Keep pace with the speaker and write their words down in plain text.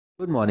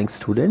Good morning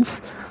students.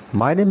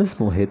 My name is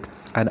Mohit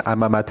and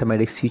I'm a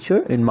mathematics teacher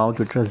in Mount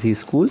Vitrazi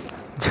School,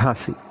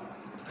 Jhansi.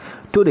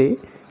 Today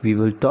we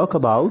will talk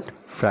about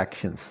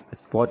fractions.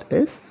 What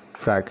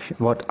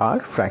are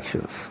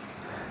fractions?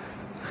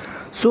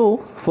 So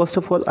first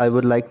of all I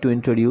would like to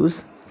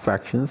introduce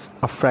fractions.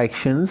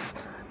 Fractions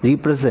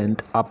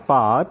represent a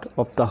part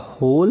of the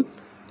whole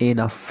in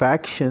a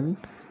fraction.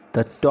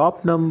 The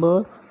top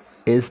number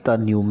is the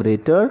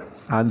numerator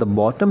and the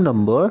bottom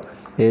number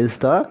is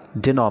the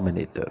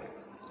denominator.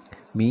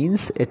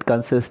 Means it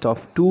consists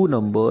of two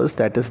numbers,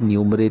 that is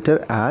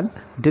numerator and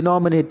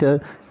denominator.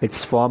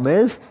 Its form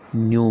is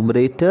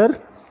numerator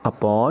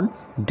upon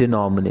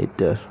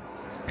denominator.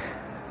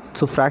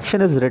 So fraction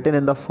is written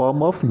in the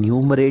form of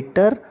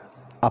numerator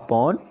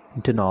upon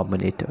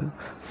denominator.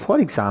 For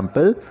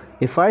example,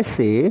 if I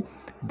say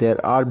there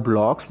are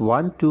blocks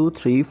 1 2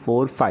 3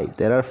 4 5,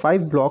 there are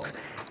 5 blocks.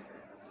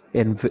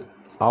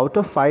 Out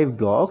of 5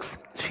 blocks,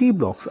 3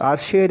 blocks are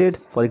shaded.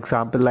 For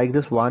example, like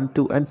this 1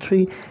 2 and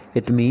 3.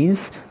 It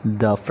means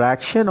the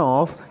fraction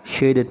of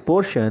shaded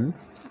portion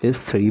is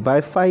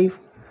 3/5.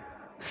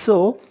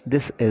 So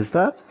this is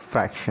the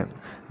fraction.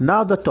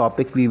 Now the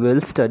topic we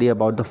will study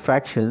about the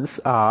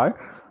fractions are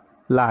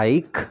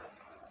like,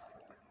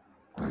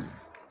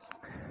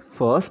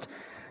 first,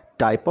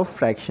 type of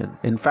fraction.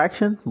 In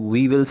fraction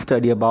we will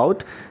study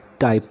about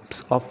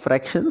types of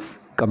fractions,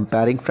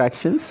 comparing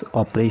fractions,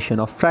 operation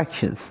of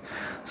fractions.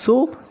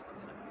 So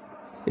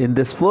in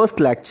this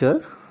first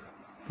lecture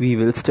we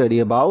will study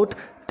about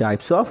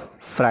types of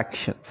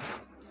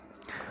fractions.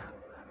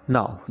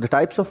 Now the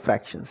types of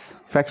fractions.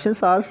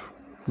 Fractions are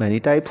many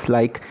types,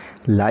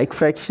 like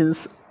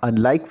fractions,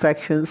 unlike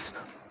fractions,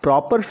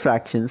 proper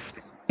fractions,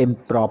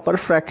 improper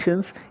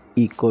fractions,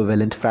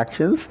 equivalent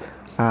fractions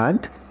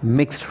and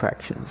mixed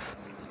fractions.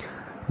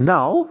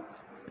 Now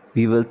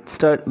we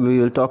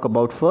will talk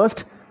about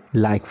first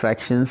like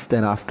fractions,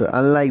 then after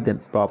unlike, then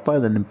proper,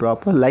 then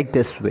improper, like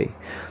this way.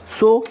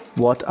 So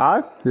what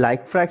are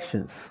like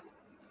fractions?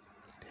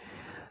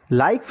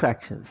 Like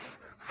fractions,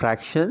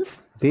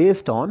 fractions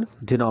based on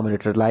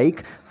denominator,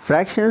 like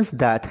fractions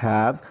that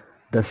have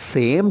the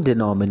same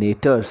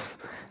denominators.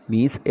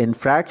 Means in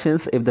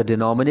fractions, if the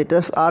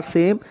denominators are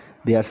same,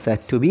 they are said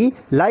to be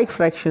like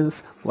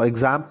fractions. For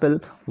example,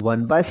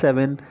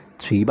 1/7,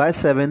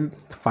 3/7,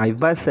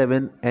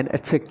 5/7 and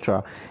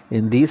etc.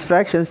 In these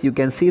fractions you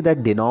can see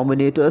that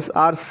denominators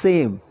are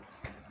same,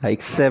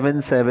 like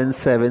 7 7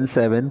 7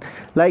 7,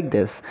 like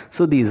this.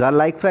 So these are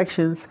like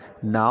fractions.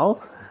 Now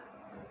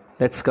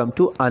let's come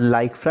to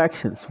unlike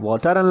fractions.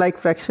 What are unlike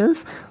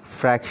fractions?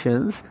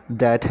 Fractions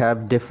that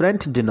have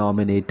different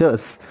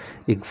denominators.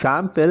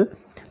 Example,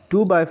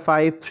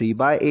 2/5,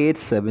 3/8,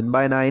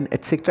 7/9,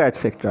 etc.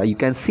 etc. You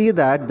can see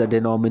that the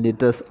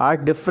denominators are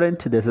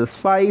different. This is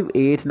 5,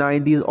 8,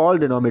 9. These all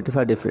denominators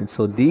are different.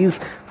 So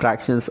these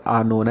fractions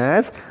are known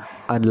as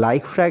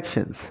unlike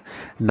fractions.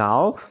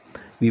 Now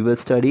we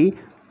will study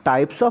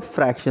types of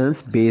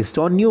fractions based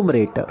on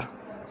numerator.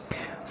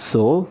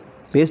 So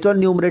based on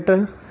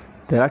numerator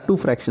there are two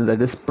fractions,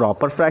 that is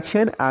proper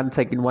fraction and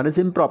second one is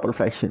improper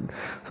fraction.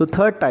 So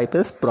third type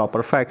is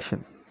proper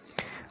fraction.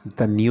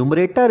 The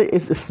numerator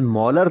is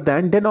smaller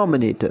than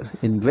denominator.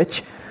 In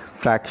which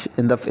fraction?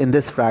 In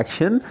this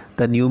fraction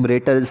the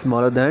numerator is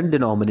smaller than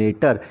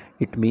denominator.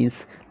 It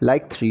means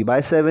like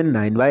 3/7,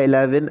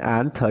 9/11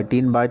 and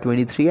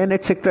 13/23 and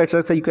etc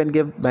etc. You can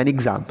give many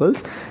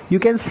examples. You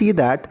can see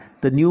that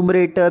the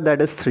numerator,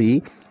 that is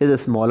 3,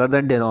 is smaller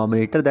than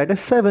denominator, that is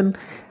 7.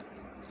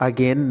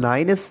 Again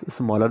 9 is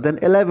smaller than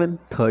 11,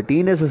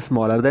 13 is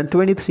smaller than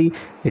 23.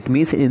 It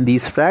means in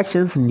these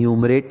fractions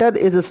numerator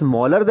is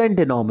smaller than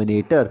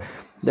denominator.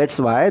 That's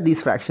why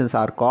these fractions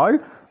are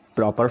called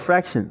proper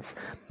fractions.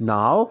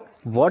 Now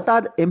what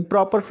are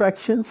improper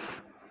fractions?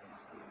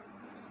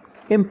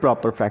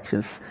 Improper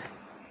fractions.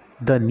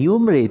 The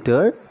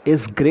numerator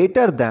is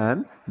greater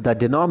than the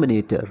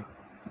denominator.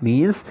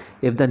 Means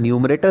if the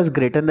numerator is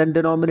greater than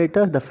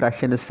denominator, the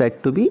fraction is said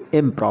to be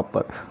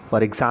improper. For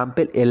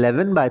example,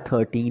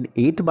 11/13,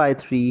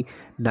 8/3,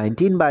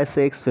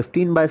 19/6,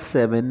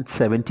 15/7,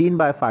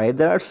 17/5.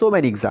 There are so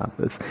many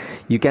examples.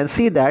 You can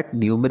see that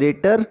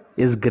numerator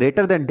is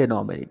greater than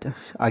denominator.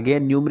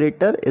 Again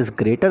numerator is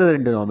greater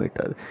than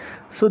denominator.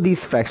 So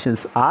these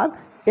fractions are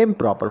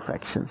improper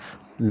fractions.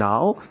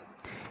 Now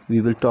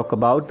we will talk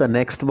about the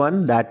next one,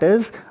 that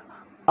is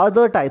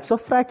other types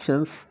of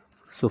fractions.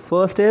 So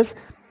first is,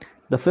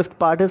 the fifth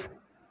part is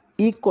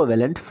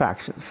equivalent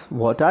fractions.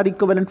 What are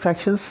equivalent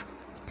fractions?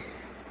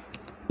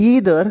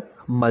 Either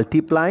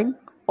multiplying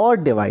or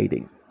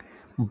dividing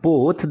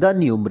both the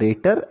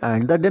numerator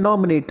and the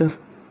denominator.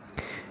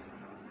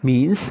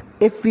 Means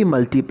if we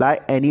multiply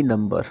any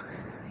number,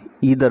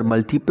 either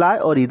multiply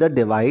or either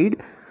divide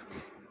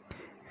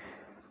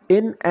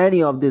in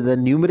any of the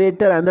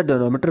numerator and the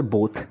denominator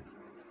both,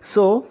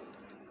 so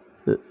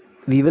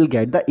we will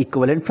get the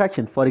equivalent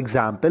fraction. For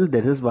example,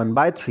 this is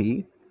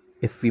 1/3.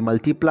 If we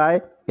multiply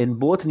in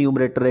both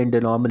numerator and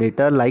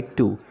denominator like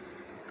 2,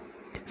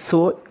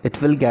 so it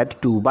will get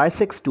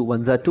 2/6. 2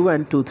 1s are 2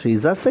 and 2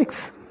 3s are 6.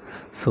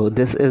 So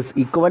this is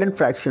equivalent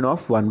fraction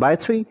of 1 by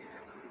 3.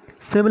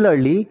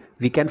 Similarly,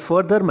 we can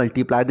further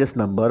multiply this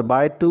number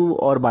by 2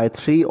 or by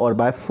 3 or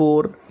by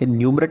 4 in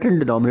numerator and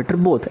denominator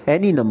both,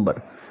 any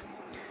number.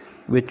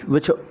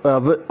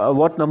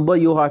 What number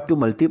you have to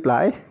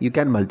multiply, you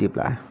can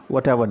multiply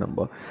whatever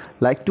number,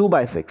 like 2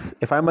 by 6.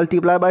 If I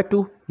multiply by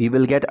 2, we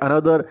will get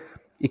another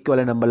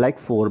equivalent number like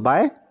 4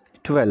 by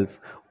 12.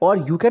 Or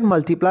you can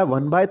multiply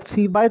 1 by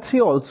 3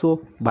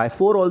 also, by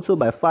 4 also,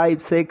 by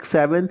 5, 6,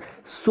 7,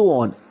 so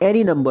on,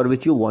 any number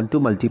which you want to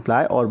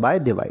multiply or by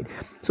divide.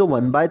 So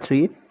 1 by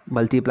 3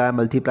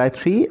 multiply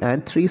 3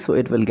 and 3, so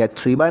it will get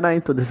 3 by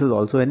 9. So this is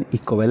also an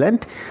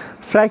equivalent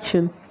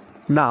fraction.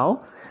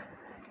 Now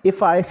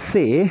if I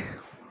say,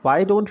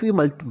 why don't we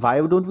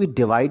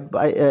divide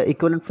by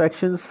equivalent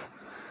fractions?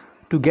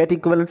 To get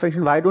equivalent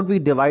fraction, why don't we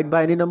divide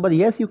by any number?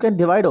 Yes, you can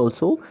divide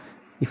also.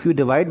 If you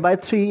divide by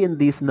 3 in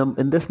this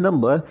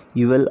number,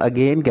 you will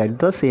again get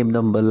the same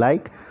number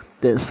like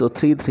this. So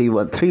 3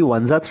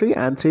 ones are 3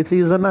 and 3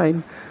 3s are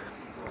 9.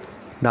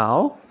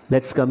 Now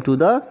let's come to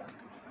the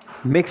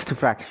mixed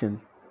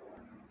fraction.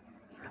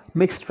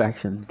 Mixed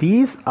fraction,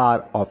 these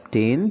are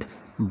obtained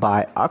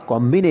by a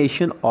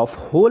combination of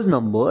whole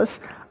numbers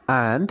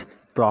and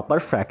proper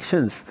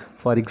fractions.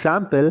 For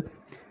example,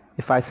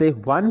 if I say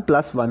 1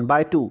 plus 1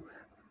 by 2,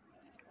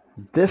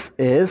 this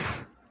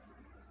is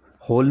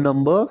whole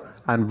number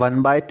and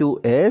 1 by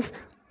 2 is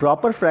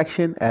proper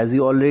fraction. As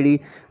you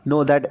already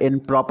know that in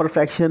proper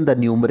fraction the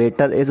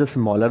numerator is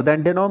smaller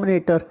than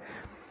denominator.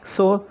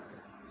 So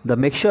the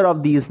mixture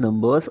of these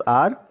numbers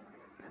are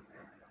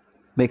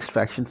mixed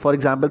fraction. For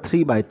example,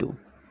 3 by 2.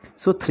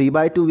 So 3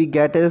 by 2 we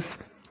get is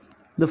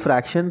the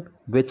fraction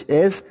which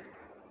is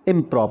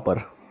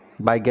improper,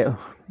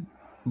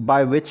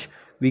 by which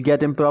we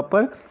get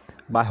improper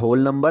by whole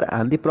number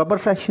and the proper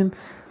fraction.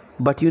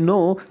 But you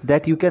know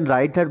that you can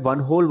write that 1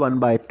 whole 1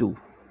 by 2,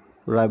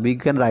 right? We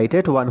can write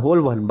it 1 whole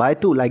 1 by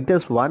 2 like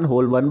this, 1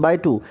 whole 1 by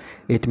 2.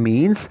 It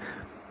means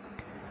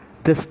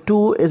this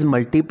 2 is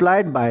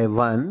multiplied by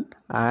 1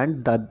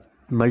 and the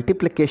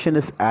multiplication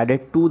is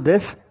added to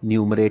this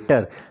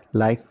numerator,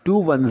 like 2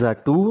 ones are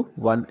 2,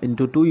 1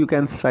 into 2 you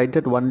can write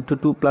it 1 into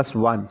 2 plus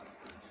 1,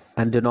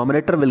 and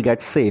denominator will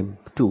get same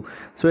 2.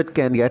 So it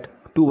can get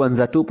 2 ones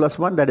are 2 plus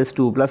 1, that is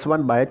 2 plus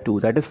 1 by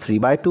 2, that is 3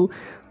 by 2.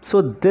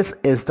 So this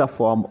is the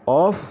form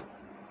of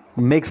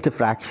mixed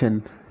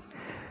fraction.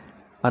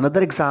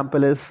 Another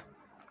example is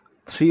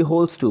 3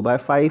 wholes 2 by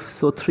 5.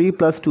 So 3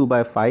 plus 2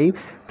 by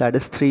 5, that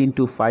is 3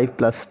 into 5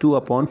 plus 2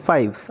 upon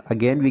 5.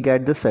 Again we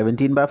get the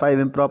 17 by 5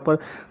 improper.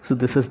 So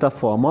this is the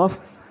form of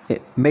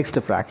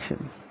mixed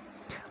fraction.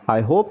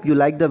 I hope you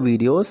like the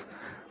videos.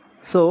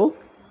 So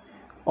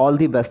all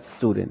the best,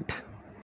 student.